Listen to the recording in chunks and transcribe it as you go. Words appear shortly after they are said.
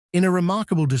In a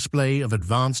remarkable display of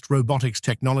advanced robotics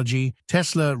technology,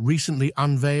 Tesla recently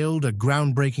unveiled a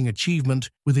groundbreaking achievement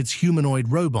with its humanoid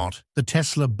robot, the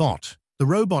Teslabot. The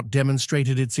robot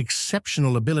demonstrated its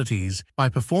exceptional abilities by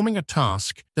performing a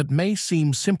task that may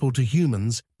seem simple to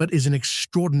humans but is an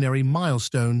extraordinary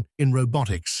milestone in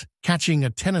robotics, catching a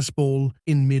tennis ball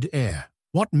in mid-air.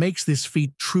 What makes this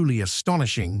feat truly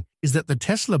astonishing is that the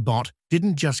Teslabot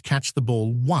didn't just catch the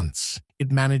ball once,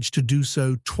 it managed to do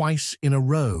so twice in a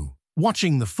row.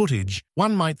 Watching the footage,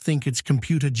 one might think it's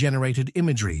computer-generated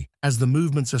imagery, as the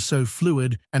movements are so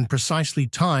fluid and precisely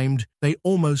timed they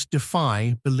almost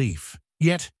defy belief.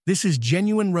 Yet, this is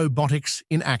genuine robotics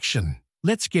in action.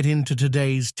 Let's get into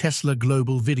today's Tesla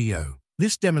Global video.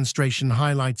 This demonstration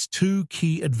highlights two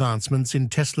key advancements in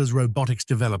Tesla's robotics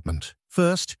development.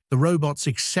 First, the robot's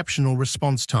exceptional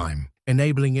response time,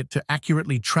 enabling it to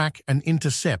accurately track and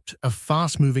intercept a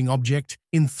fast-moving object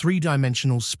in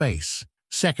three-dimensional space.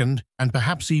 Second, and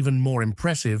perhaps even more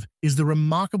impressive, is the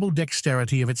remarkable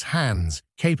dexterity of its hands,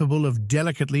 capable of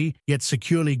delicately yet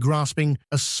securely grasping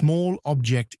a small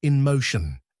object in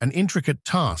motion. An intricate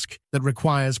task that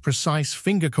requires precise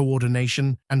finger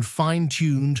coordination and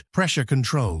fine-tuned pressure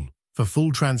control. For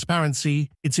full transparency,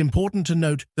 it's important to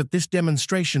note that this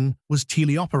demonstration was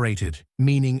teleoperated,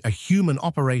 meaning a human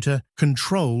operator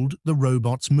controlled the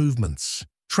robot's movements.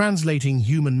 Translating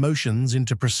human motions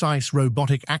into precise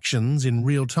robotic actions in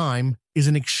real time is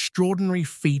an extraordinary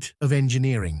feat of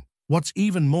engineering. What's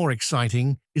even more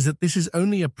exciting is that this is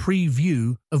only a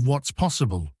preview of what's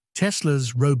possible.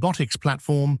 Tesla's robotics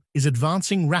platform is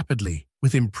advancing rapidly,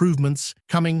 with improvements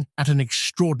coming at an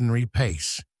extraordinary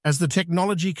pace. As the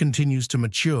technology continues to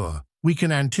mature, we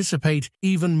can anticipate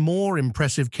even more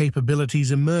impressive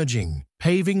capabilities emerging,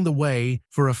 paving the way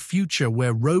for a future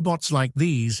where robots like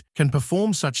these can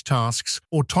perform such tasks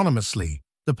autonomously.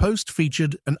 The post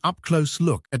featured an up-close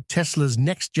look at Tesla's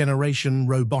next-generation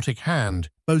robotic hand,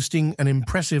 boasting an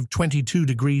impressive 22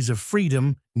 degrees of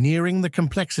freedom, nearing the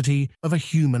complexity of a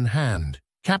human hand.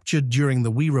 Captured during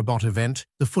the WeRobot event,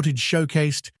 the footage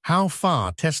showcased how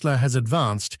far Tesla has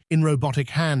advanced in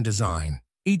robotic hand design.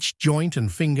 Each joint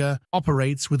and finger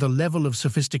operates with a level of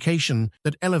sophistication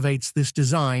that elevates this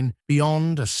design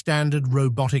beyond a standard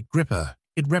robotic gripper.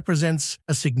 It represents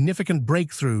a significant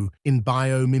breakthrough in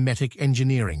biomimetic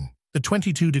engineering. The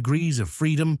 22 degrees of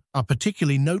freedom are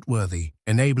particularly noteworthy,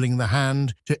 enabling the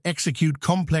hand to execute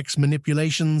complex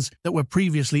manipulations that were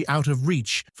previously out of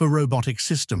reach for robotic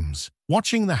systems.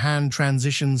 Watching the hand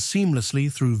transition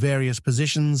seamlessly through various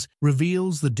positions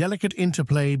reveals the delicate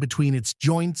interplay between its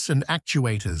joints and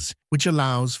actuators, which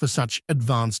allows for such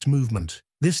advanced movement.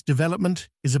 This development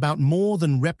is about more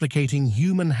than replicating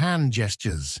human hand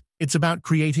gestures. It's about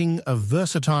creating a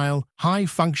versatile,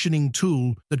 high-functioning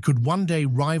tool that could one day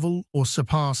rival or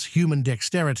surpass human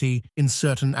dexterity in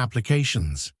certain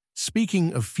applications.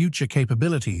 Speaking of future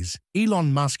capabilities,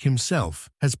 Elon Musk himself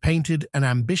has painted an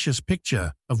ambitious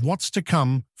picture of what's to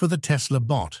come for the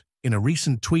Teslabot. In a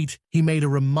recent tweet, he made a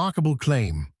remarkable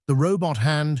claim. The robot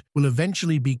hand will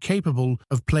eventually be capable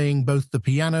of playing both the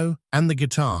piano and the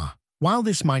guitar. While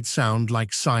this might sound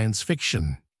like science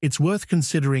fiction, it's worth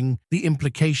considering the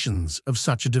implications of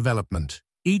such a development.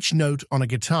 Each note on a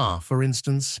guitar, for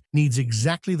instance, needs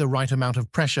exactly the right amount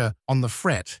of pressure on the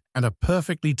fret and a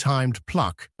perfectly timed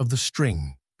pluck of the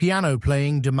string. Piano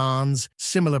playing demands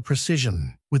similar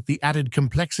precision, with the added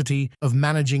complexity of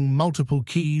managing multiple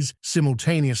keys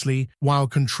simultaneously while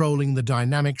controlling the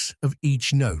dynamics of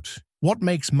each note. What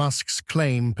makes Musk's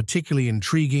claim particularly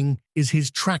intriguing is his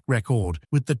track record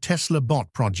with the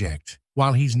Teslabot project.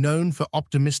 While he's known for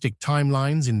optimistic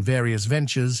timelines in various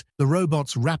ventures, the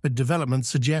robot's rapid development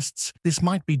suggests this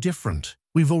might be different.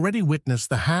 We've already witnessed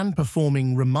the hand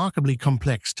performing remarkably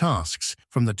complex tasks,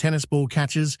 from the tennis ball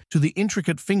catches to the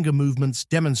intricate finger movements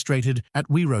demonstrated at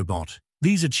WeRobot.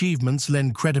 These achievements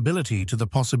lend credibility to the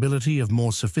possibility of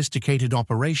more sophisticated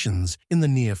operations in the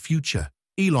near future.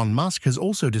 Elon Musk has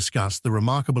also discussed the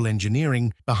remarkable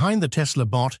engineering behind the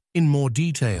Teslabot in more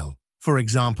detail. For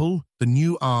example, the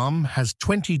new arm has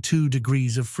 22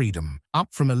 degrees of freedom, up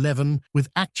from 11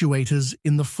 with actuators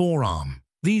in the forearm.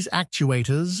 These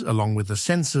actuators, along with the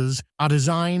sensors, are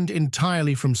designed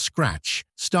entirely from scratch,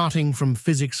 starting from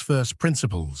physics-first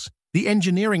principles. The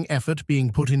engineering effort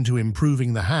being put into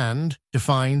improving the hand,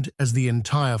 defined as the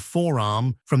entire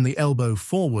forearm from the elbow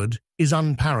forward, is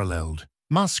unparalleled.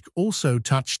 Musk also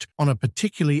touched on a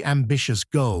particularly ambitious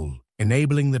goal,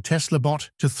 enabling the Teslabot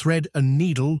to thread a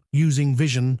needle using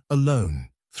vision alone.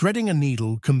 Threading a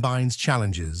needle combines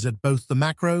challenges at both the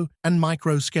macro and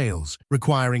micro scales,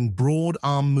 requiring broad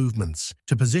arm movements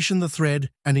to position the thread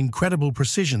and incredible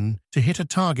precision to hit a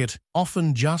target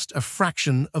often just a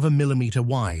fraction of a millimeter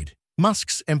wide.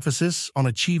 Musk's emphasis on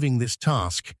achieving this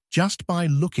task just by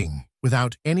looking,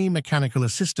 without any mechanical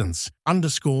assistance,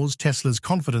 underscores Tesla's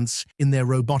confidence in their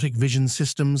robotic vision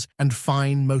systems and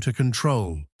fine motor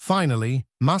control. Finally,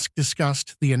 Musk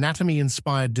discussed the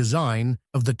anatomy-inspired design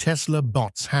of the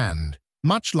Teslabot's hand.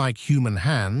 Much like human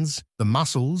hands, the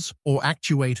muscles, or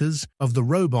actuators, of the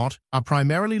robot are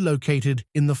primarily located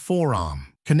in the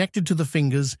forearm, connected to the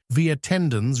fingers via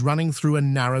tendons running through a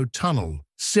narrow tunnel,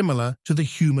 similar to the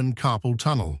human carpal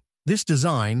tunnel. This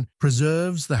design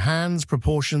preserves the hand's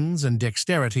proportions and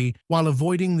dexterity while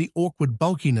avoiding the awkward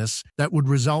bulkiness that would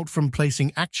result from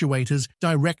placing actuators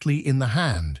directly in the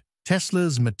hand.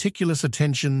 Tesla's meticulous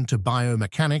attention to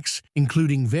biomechanics,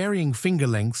 including varying finger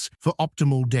lengths for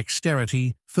optimal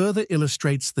dexterity, further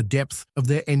illustrates the depth of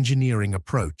their engineering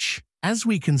approach. As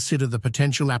we consider the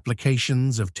potential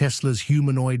applications of Tesla's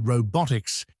humanoid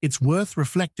robotics, it's worth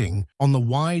reflecting on the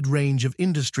wide range of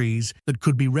industries that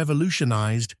could be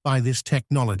revolutionized by this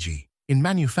technology. In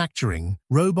manufacturing,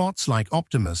 robots like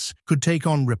Optimus could take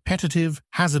on repetitive,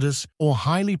 hazardous, or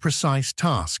highly precise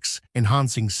tasks,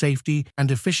 enhancing safety and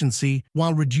efficiency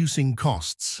while reducing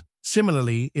costs.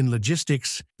 Similarly, in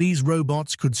logistics, these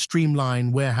robots could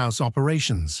streamline warehouse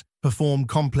operations, perform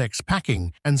complex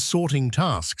packing and sorting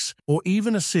tasks, or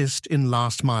even assist in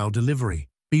last-mile delivery.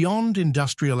 Beyond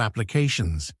industrial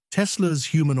applications, Tesla's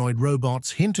humanoid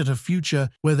robots hint at a future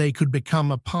where they could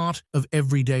become a part of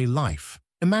everyday life.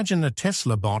 Imagine a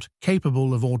Teslabot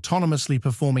capable of autonomously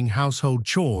performing household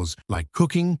chores like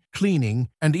cooking, cleaning,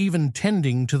 and even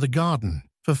tending to the garden.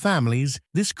 For families,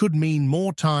 this could mean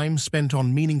more time spent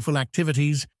on meaningful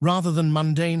activities rather than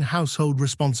mundane household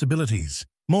responsibilities.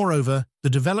 Moreover, the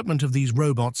development of these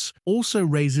robots also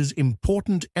raises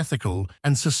important ethical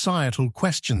and societal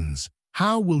questions.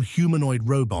 How will humanoid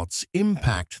robots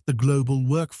impact the global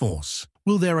workforce?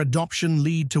 Will their adoption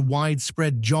lead to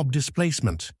widespread job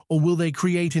displacement, or will they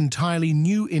create entirely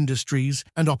new industries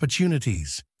and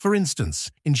opportunities? For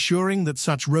instance, ensuring that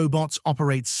such robots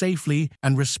operate safely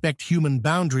and respect human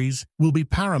boundaries will be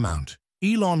paramount.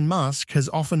 Elon Musk has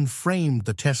often framed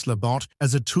the Teslabot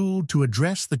as a tool to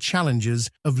address the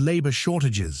challenges of labor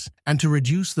shortages and to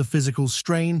reduce the physical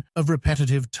strain of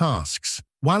repetitive tasks.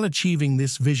 While achieving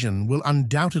this vision will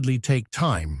undoubtedly take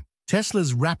time,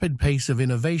 Tesla's rapid pace of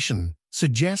innovation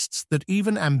suggests that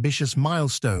even ambitious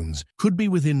milestones could be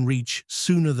within reach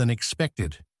sooner than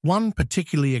expected. One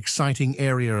particularly exciting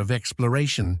area of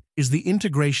exploration is the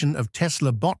integration of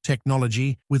Teslabot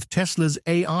technology with Tesla's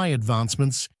AI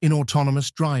advancements in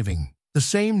autonomous driving. The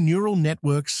same neural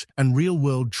networks and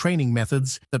real-world training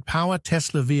methods that power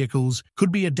Tesla vehicles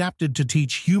could be adapted to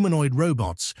teach humanoid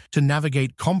robots to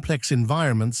navigate complex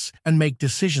environments and make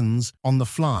decisions on the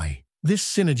fly. This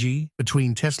synergy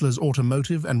between Tesla's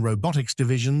automotive and robotics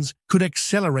divisions could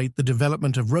accelerate the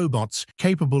development of robots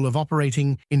capable of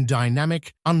operating in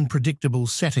dynamic, unpredictable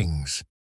settings.